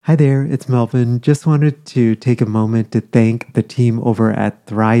Hi there, it's Melvin. Just wanted to take a moment to thank the team over at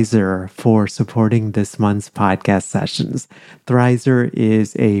Thrizer for supporting this month's podcast sessions. Thrizer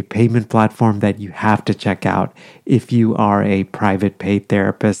is a payment platform that you have to check out if you are a private paid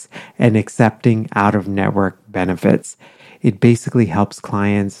therapist and accepting out-of-network benefits. It basically helps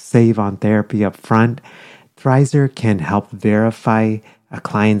clients save on therapy up front. Thrizer can help verify a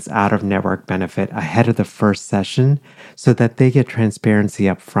client's out-of-network benefit ahead of the first session so that they get transparency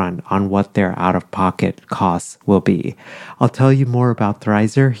up front on what their out-of-pocket costs will be. I'll tell you more about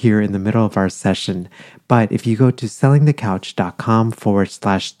Thrizer here in the middle of our session, but if you go to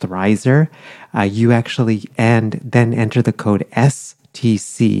sellingthecouch.com/Thrizer, you actually and then enter the code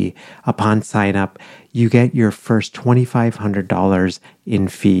STC upon sign up, you get your first $2,500 in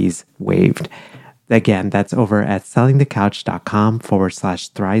fees waived. Again, that's over at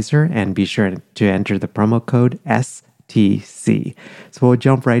sellingthecouch.com/Thrizer, and be sure to enter the promo code STC. So we'll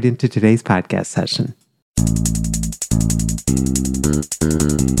jump right into today's podcast session.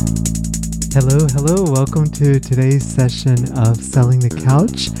 Hello. Welcome to today's session of Selling the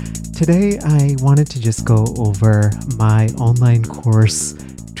Couch. Today, I wanted to just go over my online course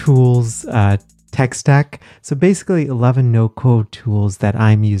tools, tech stack. So basically 11 no-code tools that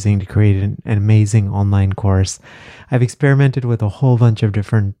I'm using to create an amazing online course. I've experimented with a whole bunch of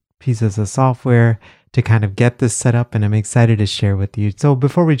different pieces of software to kind of get this set up, and I'm excited to share with you. So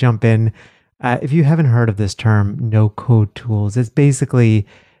before we jump in, if you haven't heard of this term, no-code tools, it's basically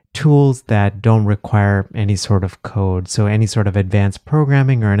tools that don't require any sort of code. So any sort of advanced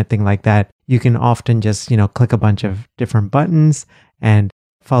programming or anything like that, you can often just, click a bunch of different buttons and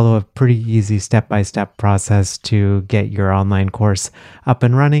follow a pretty easy step-by-step process to get your online course up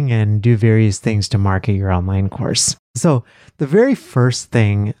and running and do various things to market your online course. So the very first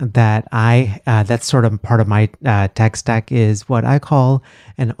thing that that's sort of part of my tech stack is what I call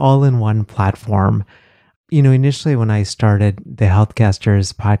an all-in-one platform. Initially when I started the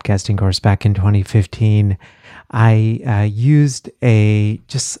Healthcasters podcasting course back in 2015, I used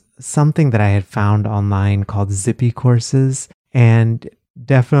just something that I had found online called Zippy Courses, and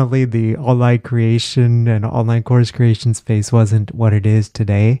definitely the online creation and online course creation space wasn't what it is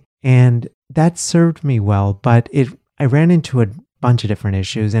today. And that served me well, but I ran into a bunch of different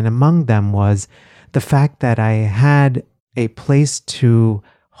issues. And among them was the fact that I had a place to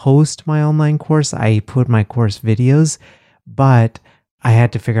host my online course. I put my course videos, but I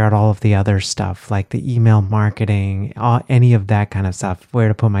had to figure out all of the other stuff, like the email marketing, any of that kind of stuff, where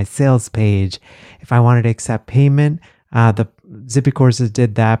to put my sales page. If I wanted to accept payment, the Zippy Courses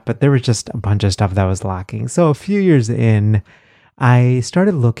did that, but there was just a bunch of stuff that was lacking. So a few years in, I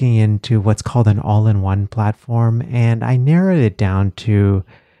started looking into what's called an all-in-one platform, and I narrowed it down to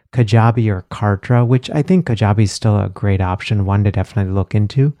Kajabi or Kartra, which I think Kajabi is still a great option, one to definitely look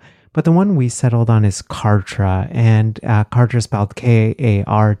into. But the one we settled on is Kartra, and Kartra spelled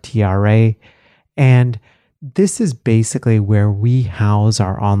Kartra. And this is basically where we house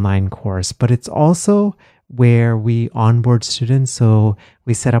our online course, but it's also where we onboard students. So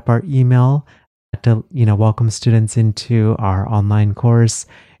we set up our email to, welcome students into our online course.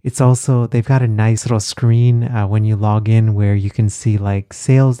 It's also, they've got a nice little screen when you log in where you can see like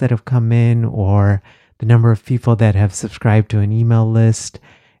sales that have come in or the number of people that have subscribed to an email list.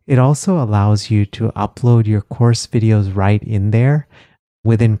 It also allows you to upload your course videos right in there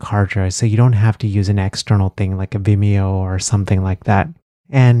within Kartra. So you don't have to use an external thing like a Vimeo or something like that.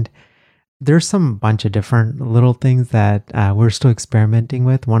 And there's some bunch of different little things that we're still experimenting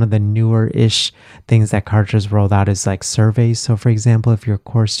with. One of the newer-ish things that Kartra's rolled out is like surveys. So for example, if your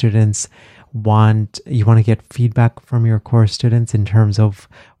course students you want to get feedback from your course students in terms of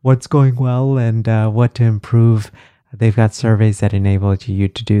what's going well and what to improve, they've got surveys that enable you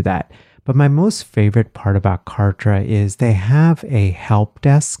to do that. But my most favorite part about Kartra is they have a help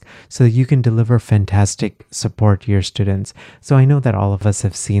desk so that you can deliver fantastic support to your students. So I know that all of us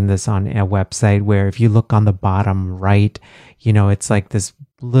have seen this on a website where if you look on the bottom right, it's like this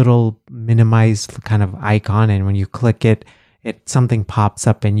little minimized kind of icon. And when you click it, something pops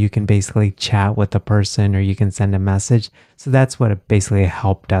up and you can basically chat with the person or you can send a message. So that's what basically a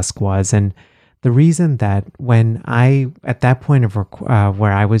help desk was. And the reason that at that point of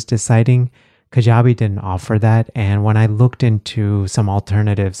where I was deciding, Kajabi didn't offer that. And when I looked into some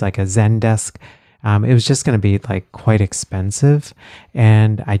alternatives like a Zendesk, it was just going to be like quite expensive.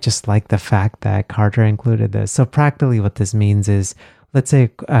 And I just like the fact that Kartra included this. So practically what this means is, let's say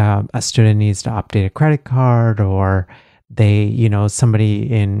a student needs to update a credit card, or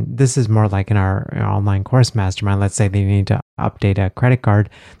this is more like in our online course mastermind. Let's say they need to update a credit card.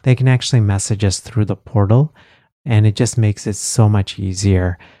 They can actually message us through the portal and it just makes it so much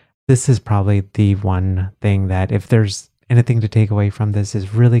easier. This is probably the one thing that if there's anything to take away from this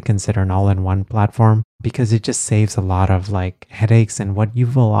is really consider an all-in-one platform because it just saves a lot of like headaches. And what you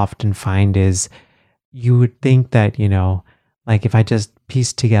will often find is you would think that, like if I just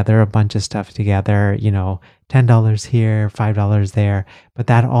piece together a bunch of stuff together, $10 here, $5 there, but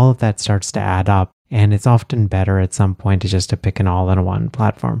that all of that starts to add up. And it's often better at some point to pick an all-in-one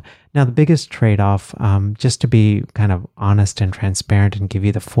platform. Now, the biggest trade-off, just to be kind of honest and transparent and give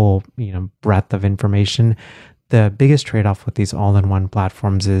you the full, breadth of information, the biggest trade-off with these all-in-one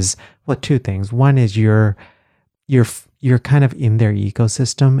platforms is, well, two things. One is you're kind of in their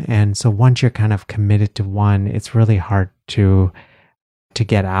ecosystem, and so once you're kind of committed to one, it's really hard to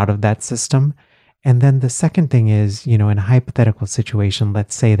get out of that system. And then the second thing is, in a hypothetical situation,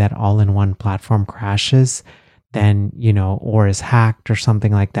 let's say that all-in-one platform crashes, then, or is hacked or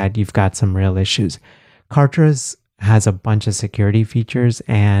something like that, you've got some real issues. Kartra's has a bunch of security features,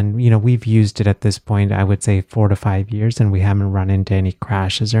 and we've used it at this point, I would say 4 to 5 years, and we haven't run into any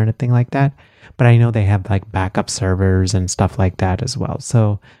crashes or anything like that. But I know they have like backup servers and stuff like that as well.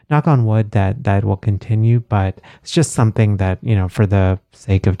 So knock on wood that will continue, but it's just something that, for the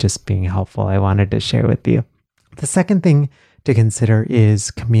sake of just being helpful, I wanted to share with you. The second thing to consider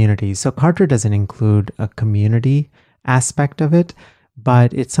is community. So Kartra doesn't include a community aspect of it,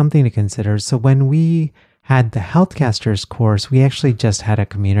 but it's something to consider. So when we had the Healthcasters course, we actually just had a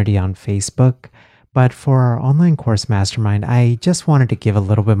community on Facebook. But for our online course mastermind, I just wanted to give a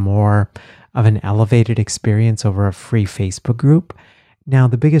little bit more of an elevated experience over a free Facebook group. Now,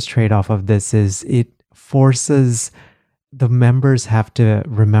 the biggest trade-off of this is it forces the members have to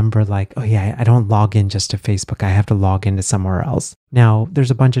remember like, oh yeah, I don't log in just to Facebook. I have to log into somewhere else. Now,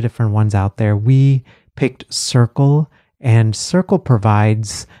 there's a bunch of different ones out there. We picked Circle, and Circle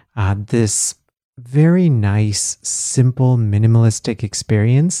provides this very nice, simple, minimalistic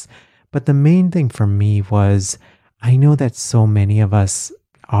experience. But the main thing for me was I know that so many of us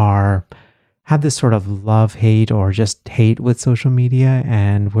have this sort of love-hate or just hate with social media,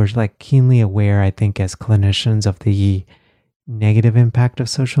 and we're like keenly aware, I think, as clinicians of the negative impact of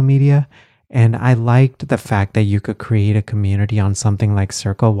social media. And I liked the fact that you could create a community on something like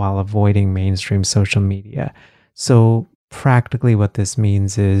Circle while avoiding mainstream social media. So practically what this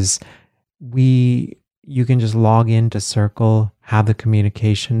means is you can just log into Circle, have the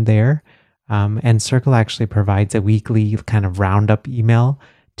communication there. And Circle actually provides a weekly kind of roundup email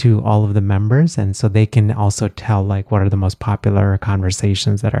to all of the members. And so they can also tell like what are the most popular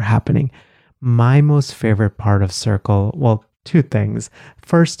conversations that are happening. My most favorite part of Circle, well, two things.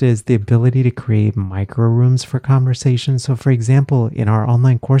 First is the ability to create micro rooms for conversations. So for example, in our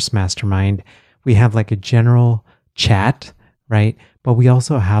online course mastermind, we have like a general chat, right? But we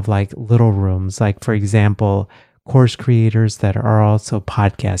also have like little rooms, like for example, course creators that are also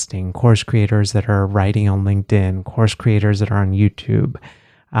podcasting, course creators that are writing on LinkedIn, course creators that are on YouTube.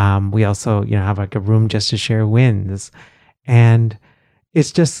 We also, have like a room just to share wins. And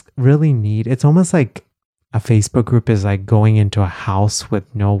it's just really neat. It's almost like a Facebook group is like going into a house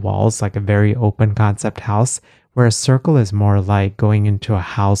with no walls, like a very open concept house, where a Circle is more like going into a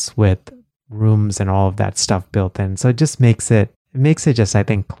house with rooms and all of that stuff built in. So it just makes it just, I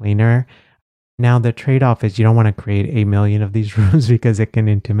think, cleaner. Now, the trade-off is you don't want to create 8 million of these rooms because it can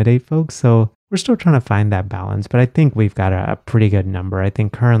intimidate folks. So we're still trying to find that balance, but I think we've got a pretty good number. I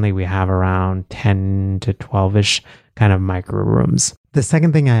think currently we have around 10 to 12-ish kind of micro rooms. The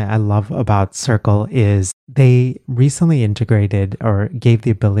second thing I love about Circle is they recently integrated or gave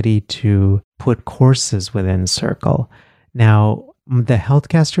the ability to put courses within Circle. Now, the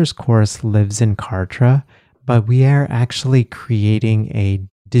Healthcasters course lives in Kartra, but we are actually creating a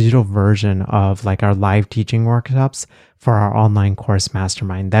digital version of like our live teaching workshops for our online course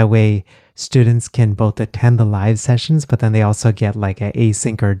mastermind. That way students can both attend the live sessions, but then they also get like an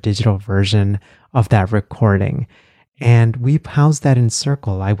async or digital version of that recording. And we've housed that in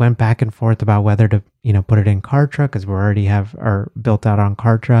Circle. I went back and forth about whether to, put it in Kartra because we already have our built out on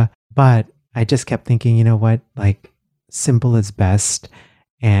Kartra. But I just kept thinking, you know what, like simple is best.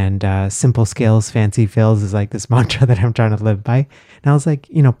 And simple scales, fancy fills is like this mantra that I'm trying to live by. And I was like,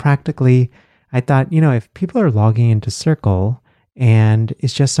 practically, I thought, if people are logging into Circle and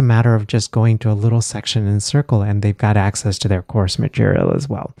it's just a matter of just going to a little section in Circle and they've got access to their course material as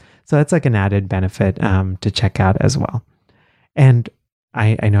well. So that's like an added benefit to check out as well. And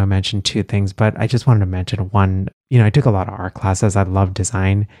I know I mentioned two things, but I just wanted to mention one. I took a lot of art classes. I love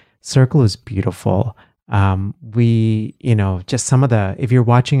design. Circle is beautiful. Just some of if you're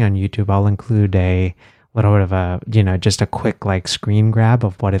watching on YouTube, I'll include a little bit of just a quick like screen grab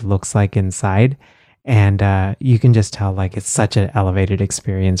of what it looks like inside. And you can just tell like it's such an elevated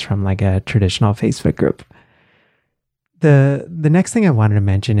experience from like a traditional Facebook group. The next thing I wanted to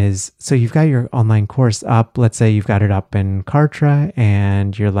mention is, so you've got your online course up. Let's say you've got it up in Kartra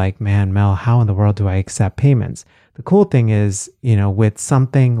and you're like, man, Mel, how in the world do I accept payments? The cool thing is, with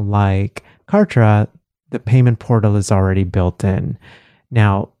something like Kartra, the payment portal is already built in.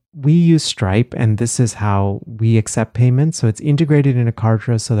 Now, we use Stripe, and this is how we accept payments. So it's integrated into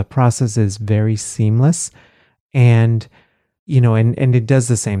Kartra, so the process is very seamless. And and it does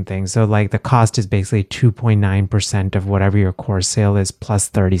the same thing. So like the cost is basically 2.9% of whatever your course sale is plus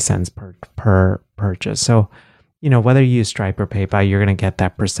 30 cents per purchase. So, whether you use Stripe or PayPal, you're going to get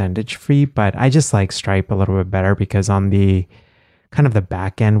that percentage fee. But I just like Stripe a little bit better because on the kind of the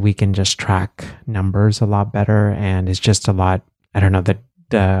back end, we can just track numbers a lot better. And it's just a lot, I don't know,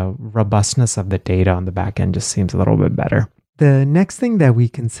 the robustness of the data on the back end just seems a little bit better. The next thing that we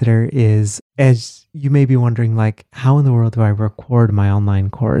consider is, as you may be wondering, like, how in the world do I record my online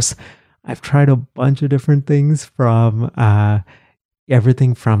course? I've tried a bunch of different things from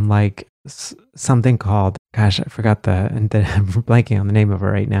everything from like something called, gosh, I forgot I'm blanking on the name of it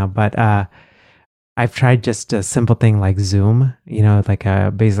right now, but I've tried just a simple thing like Zoom, like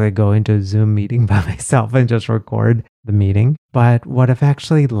basically go into a Zoom meeting by myself and just record the meeting. But what I've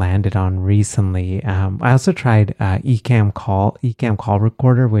actually landed on recently, I also tried Ecamm Call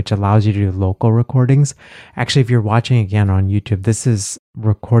Recorder, which allows you to do local recordings. Actually, if you're watching again on YouTube, this is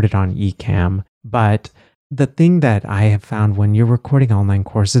recorded on Ecamm. But the thing that I have found when you're recording online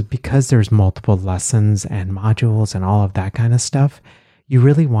courses, because there's multiple lessons and modules and all of that kind of stuff, you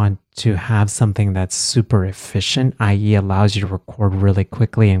really want to have something that's super efficient, i.e. allows you to record really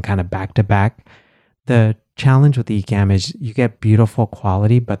quickly and kind of back to back. The challenge with Ecamm is you get beautiful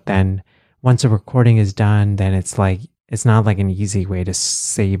quality, but then once a recording is done, then it's not like an easy way to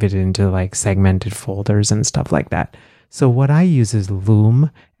save it into like segmented folders and stuff like that. So what I use is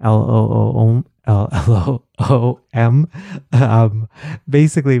Loom, Loom.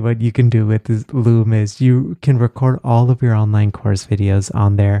 Basically what you can do with this Loom is you can record all of your online course videos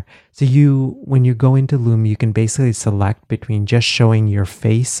on there. So when you go into Loom, you can basically select between just showing your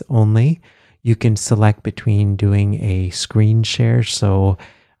face only. You can select between doing a screen share. So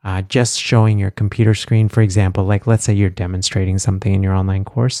just showing your computer screen, for example, like let's say you're demonstrating something in your online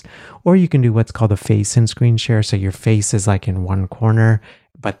course, or you can do what's called a face and screen share. So your face is like in one corner,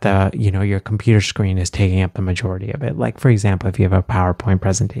 but your computer screen is taking up the majority of it. Like for example, if you have a PowerPoint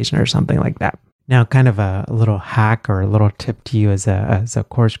presentation or something like that. Now, kind of a little hack or a little tip to you as a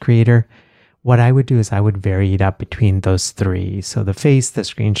course creator, what I would do is I would vary it up between those three. So the face, the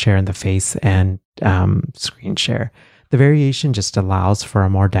screen share, and the face and screen share. The variation just allows for a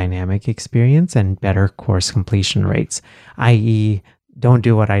more dynamic experience and better course completion rates, i.e. don't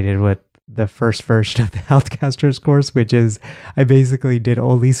do what I did with the first version of the Healthcasters course, which is I basically did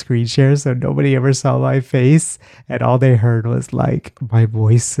only screen share, so nobody ever saw my face, and all they heard was like my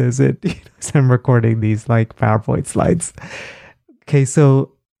voice as I'm recording these like PowerPoint slides. Okay,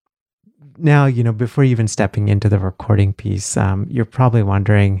 so now, before even stepping into the recording piece, you're probably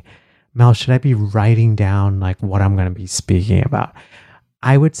wondering, Mel, should I be writing down like what I'm going to be speaking about?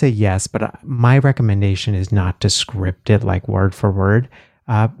 I would say yes, but my recommendation is not to script it like word for word,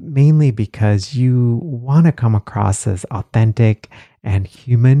 mainly because you want to come across as authentic and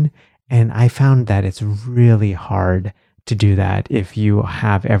human. And I found that it's really hard to do that if you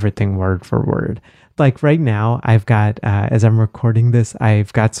have everything word for word. Like right now, I've got, as I'm recording this,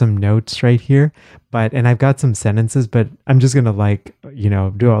 I've got some notes right here, and I've got some sentences, but I'm just going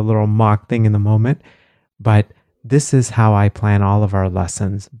to do a little mock thing in the moment. But this is how I plan all of our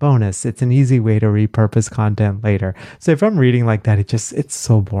lessons. Bonus, it's an easy way to repurpose content later. So if I'm reading like that, it's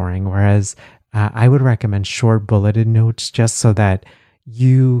so boring. Whereas I would recommend short bulleted notes just so that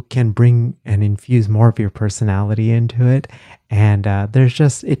you can bring and infuse more of your personality into it. And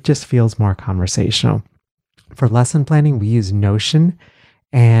it just feels more conversational. For lesson planning, we use Notion.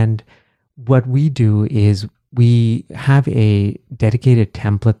 And what we do is we have a dedicated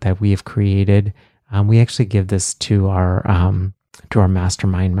template that we have created. We actually give this to our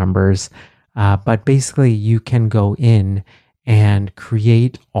mastermind members. But basically, you can go in and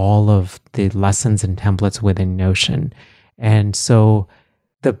create all of the lessons and templates within Notion. And so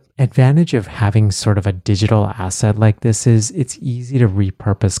the advantage of having sort of a digital asset like this is it's easy to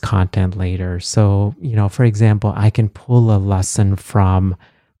repurpose content later. So, for example, I can pull a lesson from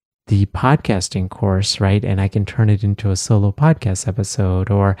the podcasting course, right? And I can turn it into a solo podcast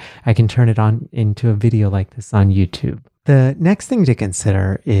episode, or I can turn it on into a video like this on YouTube. The next thing to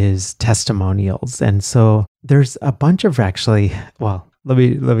consider is testimonials. And so there's a bunch of let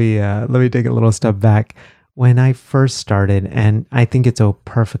me take a little step back. When I first started, and I think it's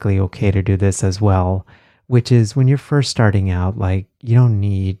perfectly okay to do this as well, which is when you're first starting out, like you don't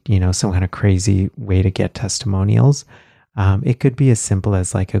need, some kind of crazy way to get testimonials. It could be as simple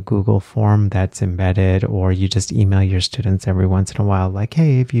as like a Google form that's embedded, or you just email your students every once in a while, like,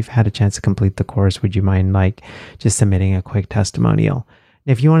 hey, if you've had a chance to complete the course, would you mind like just submitting a quick testimonial?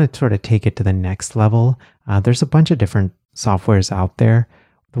 And if you want to sort of take it to the next level, there's a bunch of different softwares out there.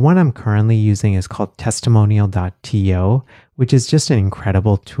 The one I'm currently using is called testimonial.to, which is just an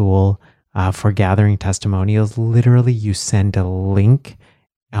incredible tool for gathering testimonials. Literally, you send a link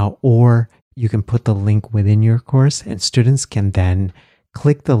or you can put the link within your course, and students can then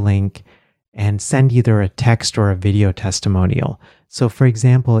click the link and send either a text or a video testimonial. So for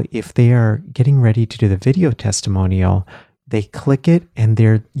example, if they are getting ready to do the video testimonial, they click it and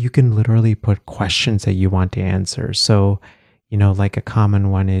you can literally put questions that you want to answer. So, like a common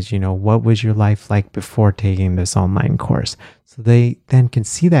one is, what was your life like before taking this online course? So they then can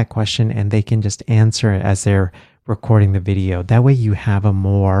see that question and they can just answer it as they're recording the video. That way you have a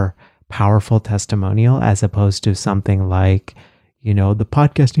more powerful testimonial as opposed to something like, the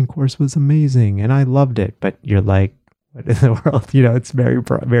podcasting course was amazing and I loved it. But you're like, what in the world? It's very,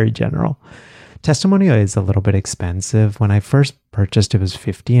 very general. Testimonial is a little bit expensive. When I first purchased, it was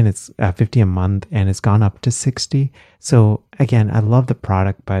 $50 and it's $50 a month, and it's gone up to $60. So again, I love the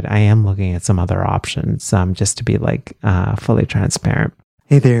product, but I am looking at some other options just to be like fully transparent.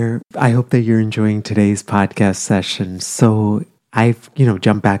 Hey there. I hope that you're enjoying today's podcast session. So I've,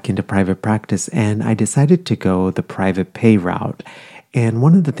 jumped back into private practice and I decided to go the private pay route. And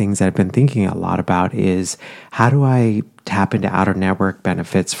one of the things I've been thinking a lot about is how do I tap into out-of-network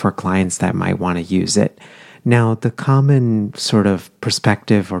benefits for clients that might want to use it? Now, the common sort of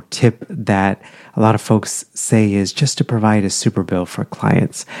perspective or tip that a lot of folks say is just to provide a super bill for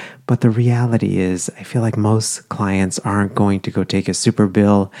clients. But the reality is, I feel like most clients aren't going to go take a super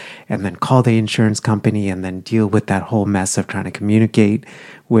bill and then call the insurance company and then deal with that whole mess of trying to communicate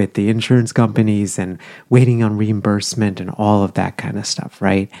with the insurance companies and waiting on reimbursement and all of that kind of stuff,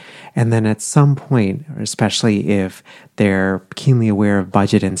 right? And then at some point, especially if they're keenly aware of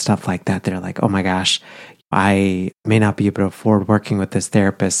budget and stuff like that, they're like, oh my gosh, I may not be able to afford working with this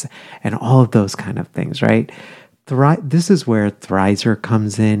therapist and all of those kind of things, right? This is where Thrizer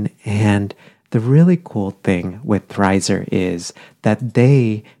comes in. And the really cool thing with Thrizer is that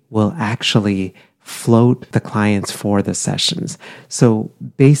they will actually float the clients for the sessions. So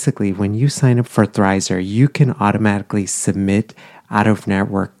basically, when you sign up for Thrizer, you can automatically submit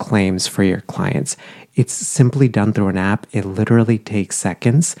out-of-network claims for your clients. It's simply done through an app. It literally takes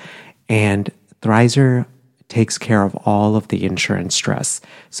seconds. And Thrizer takes care of all of the insurance stress.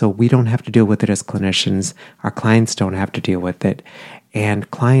 So we don't have to deal with it as clinicians. Our clients don't have to deal with it. And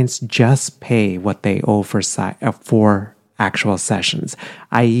clients just pay what they owe for actual sessions,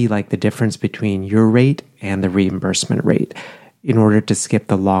 i.e. like the difference between your rate and the reimbursement rate in order to skip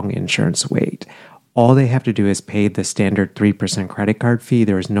the long insurance wait. All they have to do is pay the standard 3% credit card fee.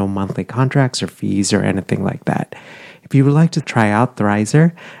 There is no monthly contracts or fees or anything like that. If you would like to try out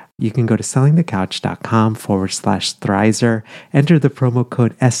Thrizer, you can go to sellingthecouch.com/Thrizer, enter the promo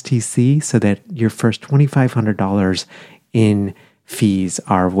code STC so that your first $2,500 in fees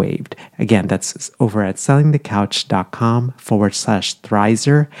are waived. Again, that's over at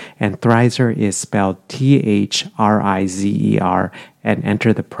sellingthecouch.com/Thrizer, and Thrizer is spelled THRIZER, and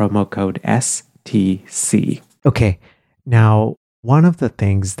enter the promo code STC. Okay, now one of the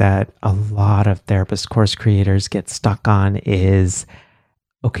things that a lot of therapist course creators get stuck on is,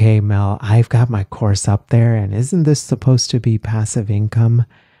 okay, Mel, I've got my course up there, and isn't this supposed to be passive income?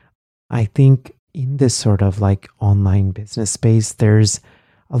 I think in this sort of like online business space, there's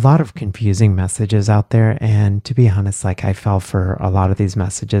a lot of confusing messages out there. And to be honest, like I fell for a lot of these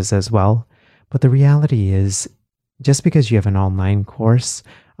messages as well. But the reality is, just because you have an online course,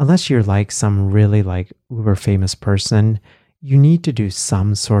 unless you're like some really like uber famous person, you need to do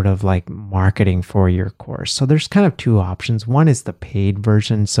some sort of like marketing for your course. So there's kind of two options. One is the paid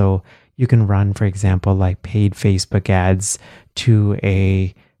version. So you can run, for example, like paid Facebook ads to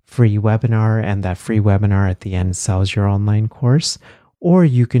a free webinar, and that free webinar at the end sells your online course. Or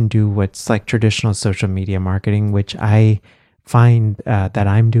you can do what's like traditional social media marketing, which I find that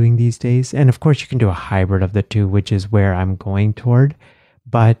I'm doing these days. And of course, you can do a hybrid of the two, which is where I'm going toward.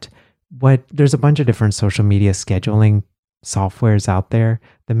 But there's a bunch of different social media scheduling softwares out there.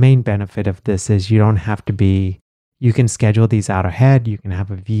 The main benefit of this is you can schedule these out ahead. You can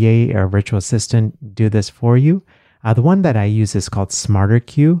have a VA or a virtual assistant do this for you. The one that I use is called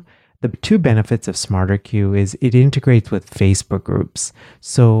SmarterQ. The two benefits of SmarterQ is it integrates with Facebook groups.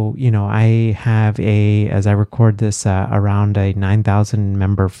 So, I have as I record this, around a 9,000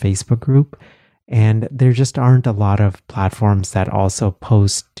 member Facebook group. And there just aren't a lot of platforms that also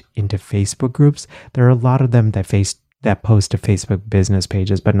post into Facebook groups. There are a lot of them that post to Facebook business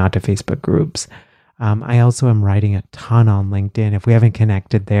pages, but not to Facebook groups. I also am writing a ton on LinkedIn. If we haven't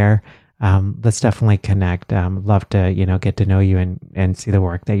connected there, let's definitely connect. Love to, get to know you and see the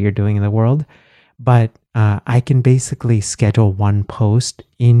work that you're doing in the world. But I can basically schedule one post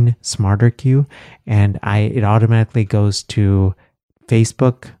in SmarterQ, and it automatically goes to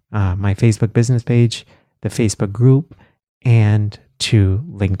Facebook, my Facebook business page, the Facebook group, and to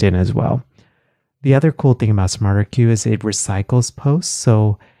LinkedIn as well. The other cool thing about SmarterQ is it recycles posts.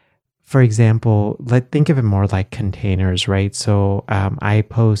 So, for example, think of it more like containers, right? So I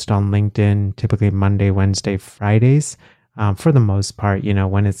post on LinkedIn typically Monday, Wednesday, Fridays. For the most part,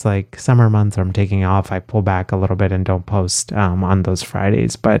 when it's like summer months or I'm taking off, I pull back a little bit and don't post on those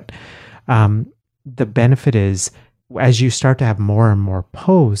Fridays. But the benefit is, as you start to have more and more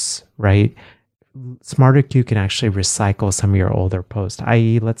posts, right, SmarterQ can actually recycle some of your older posts.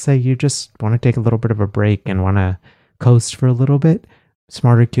 I.e., let's say you just want to take a little bit of a break and want to coast for a little bit.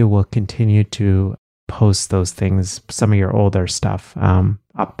 SmarterQ will continue to post those things, some of your older stuff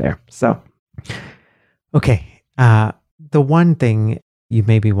up there. So, okay. The one thing you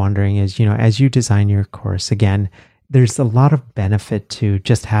may be wondering is, as you design your course, again, there's a lot of benefit to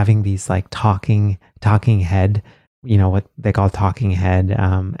just having these like talking head, what they call talking head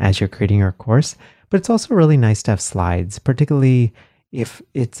as you're creating your course. But it's also really nice to have slides, particularly if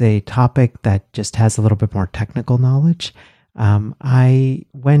it's a topic that just has a little bit more technical knowledge. I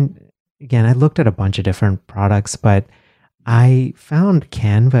looked at a bunch of different products, but I found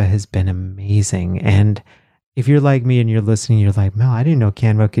Canva has been amazing. And if you're like me and you're listening, you're like, Mel, I didn't know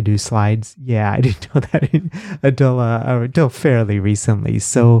Canva could do slides. Yeah, I didn't know that until fairly recently.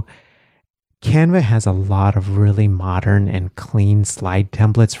 So Canva has a lot of really modern and clean slide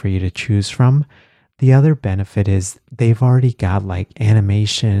templates for you to choose from. The other benefit is they've already got like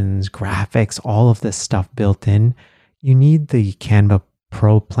animations, graphics, all of this stuff built in. You need the Canva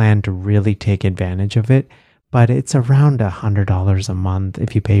Pro plan to really take advantage of it, but it's around $100 a month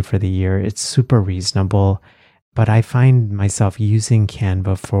if you pay for the year. It's super reasonable, but I find myself using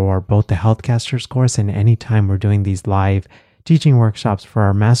Canva for both the Healthcasters course and anytime we're doing these live teaching workshops for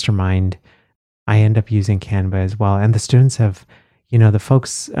our mastermind, I end up using Canva as well. And the students have, the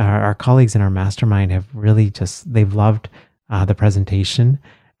folks, our colleagues in our mastermind have really they've loved the presentation.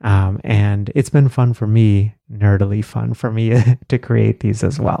 And it's been fun for me, nerdily fun for me to create these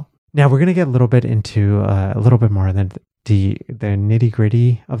as well. Now we're going to get a little bit into a little bit more than the nitty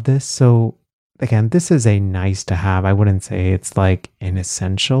gritty of this. So again, this is a nice to have. I wouldn't say it's like an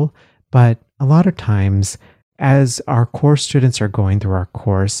essential, but a lot of times as our course students are going through our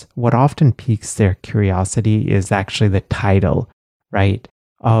course, what often piques their curiosity is actually the title, right,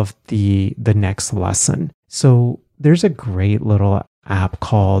 of the next lesson. So there's a great little app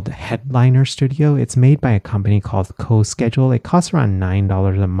called Headliner Studio. It's made by a company called CoSchedule. It costs around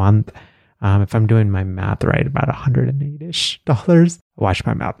 $9 a month. If I'm doing my math right, about $108-ish. Watch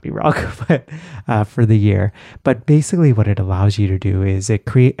my math be wrong, but for the year. But basically what it allows you to do is you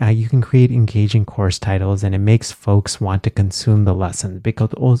can create engaging course titles, and it makes folks want to consume the lessons,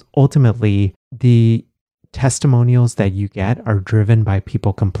 because ultimately the testimonials that you get are driven by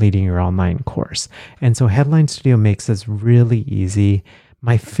people completing your online course. And so Headline Studio makes this really easy.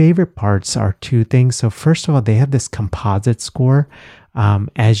 My favorite parts are two things. So first of all, they have this composite score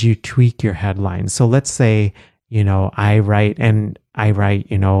as you tweak your headlines. So let's say, I write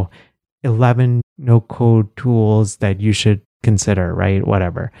 11 no-code tools that you should consider, right?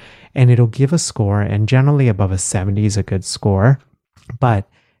 Whatever. And it'll give a score, and generally above a 70 is a good score. But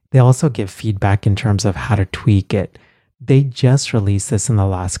they also give feedback in terms of how to tweak it. They just released this in the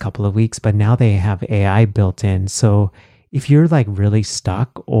last couple of weeks, but now they have AI built in. So if you're like really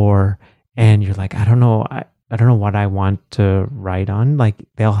stuck and you're like, I don't know what I want to write on, like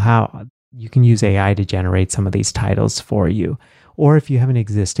you can use AI to generate some of these titles for you. Or if you have an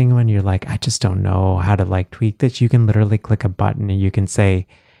existing one, you're like, I just don't know how to like tweak this. You can literally click a button and you can say,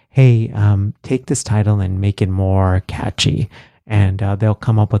 hey, take this title and make it more catchy. And they'll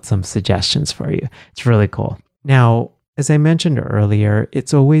come up with some suggestions for you. It's really cool. Now, as I mentioned earlier,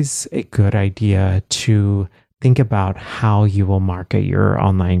 it's always a good idea to think about how you will market your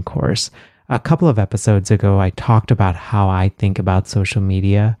online course. A couple of episodes ago, I talked about how I think about social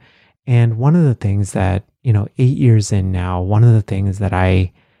media. And one of the things that, 8 years in now, one of the things that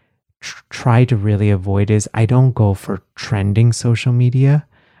I try to really avoid is I don't go for trending social media.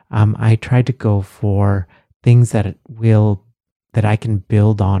 I try to go for things that I can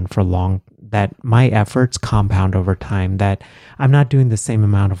build on for long, that my efforts compound over time, that I'm not doing the same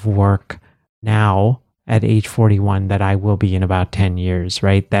amount of work now at age 41 that I will be in about 10 years,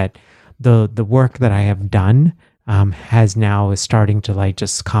 right? That the work that I have done is starting to like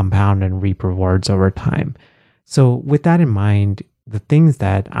just compound and reap rewards over time. So with that in mind, the things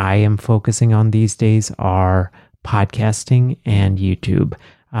that I am focusing on these days are podcasting and YouTube.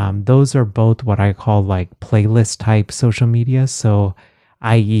 Those are both what I call like playlist type social media. So,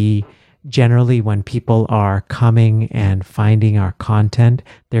 i.e., generally when people are coming and finding our content,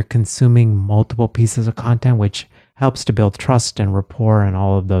 they're consuming multiple pieces of content, which helps to build trust and rapport and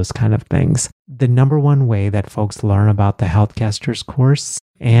all of those kind of things. The number one way that folks learn about the Healthcasters course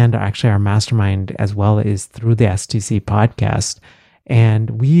and actually our mastermind as well is through the STC podcast.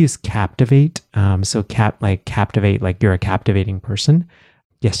 And we use Captivate. Captivate, like you're a captivating person.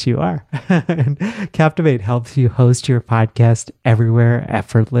 Yes, you are. And Captivate helps you host your podcast everywhere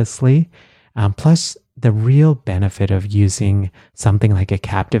effortlessly. Plus, the real benefit of using something like a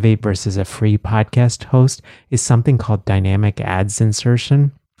Captivate versus a free podcast host is something called dynamic ads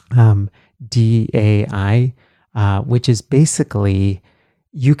insertion, DAI, which is basically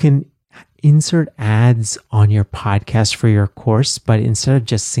you can insert ads on your podcast for your course, but instead of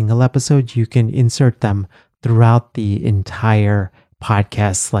just single episodes, you can insert them throughout the entire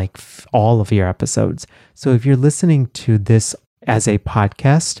podcast, like all of your episodes. So if you're listening to this as a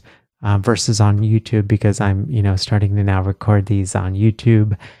podcast versus on YouTube, because I'm, starting to now record these on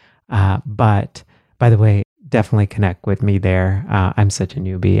YouTube. But by the way, definitely connect with me there. I'm such a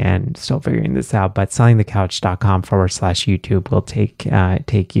newbie and still figuring this out, but sellingthecouch.com/YouTube will take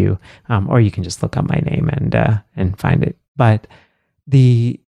you, or you can just look up my name and find it. But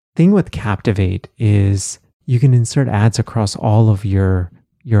the thing with Captivate is you can insert ads across all of your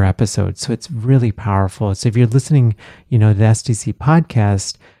episodes. So it's really powerful. So if you're listening, to the STC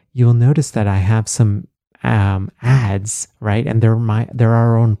podcast, you'll notice that I have some ads, right? And they're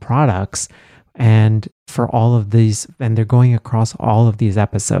our own products. And for all of these, and they're going across all of these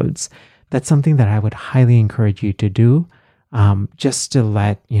episodes. That's something that I would highly encourage you to do, just to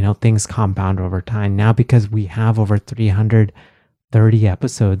let, things compound over time. Now, because we have over 330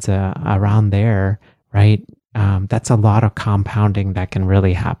 episodes around there, right? That's a lot of compounding that can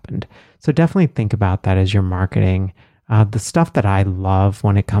really happen. So definitely think about that as you're marketing. The stuff that I love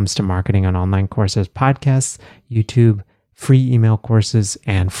when it comes to marketing on online courses, podcasts, YouTube, free email courses,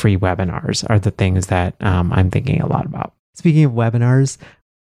 and free webinars are the things that I'm thinking a lot about. Speaking of webinars,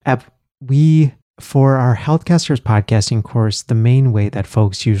 for our Healthcasters podcasting course, the main way that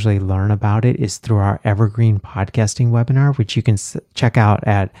folks usually learn about it is through our Evergreen podcasting webinar, which you can check out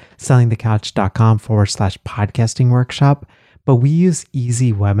at sellingthecouch.com/podcasting workshop. But we use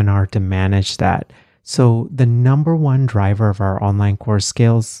Easy Webinar to manage that. So the number one driver of our online course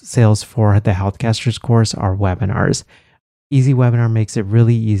sales for the Healthcasters course are webinars. Easy Webinar makes it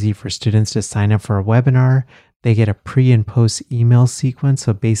really easy for students to sign up for a webinar. They get a pre and post email sequence.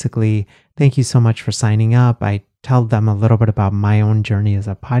 So basically, thank you so much for signing up. I tell them a little bit about my own journey as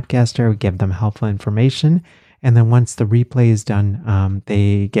a podcaster, give them helpful information. And then once the replay is done,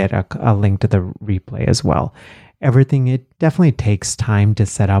 they get a link to the replay as well. Everything, it definitely takes time to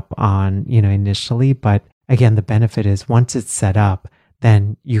set up on, initially. But again, the benefit is once it's set up,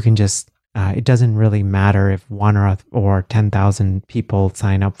 then you can just, it doesn't really matter if 1 or 10,000 people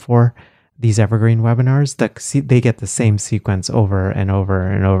sign up for these evergreen webinars, they get the same sequence over and over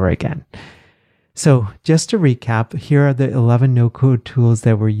and over again. So just to recap, here are the 11 no-code tools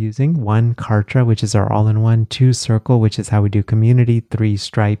that we're using. 1, Kartra, which is our all-in-one. 2, Circle, which is how we do community. 3,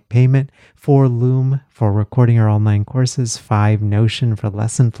 Stripe payment. 4, Loom for recording our online courses. 5, Notion for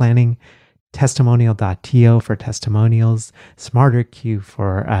lesson planning. Testimonial.to for testimonials. SmarterQ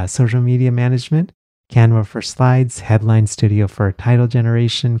for social media management. Canva for slides, Headline Studio for title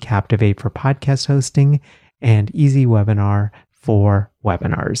generation, Captivate for podcast hosting, and Easy Webinar for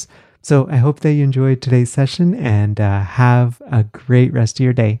webinars. So I hope that you enjoyed today's session and have a great rest of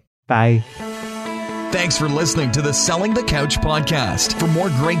your day. Bye. Thanks for listening to the Selling the Couch podcast. For more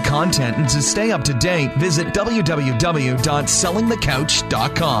great content and to stay up to date, visit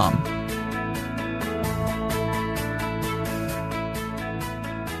www.sellingthecouch.com.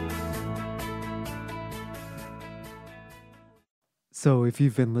 So, if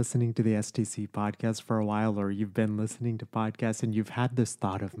you've been listening to the STC podcast for a while, or you've been listening to podcasts and you've had this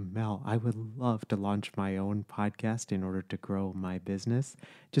thought of, Mel, I would love to launch my own podcast in order to grow my business,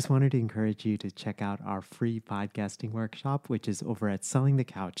 just wanted to encourage you to check out our free podcasting workshop, which is over at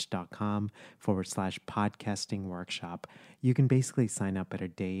sellingthecouch.com/podcasting workshop. You can basically sign up at a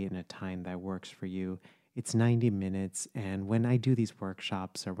day and a time that works for you. It's 90 minutes. And when I do these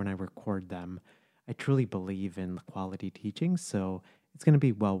workshops or when I record them, I truly believe in quality teaching, so it's going to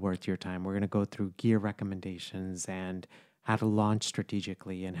be well worth your time. We're going to go through gear recommendations and how to launch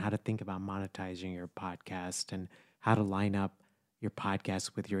strategically and how to think about monetizing your podcast and how to line up your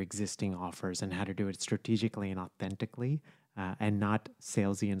podcast with your existing offers and how to do it strategically and authentically and not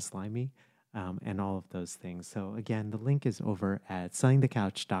salesy and slimy and all of those things. So again, the link is over at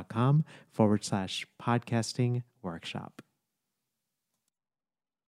sellingthecouch.com/podcasting workshop.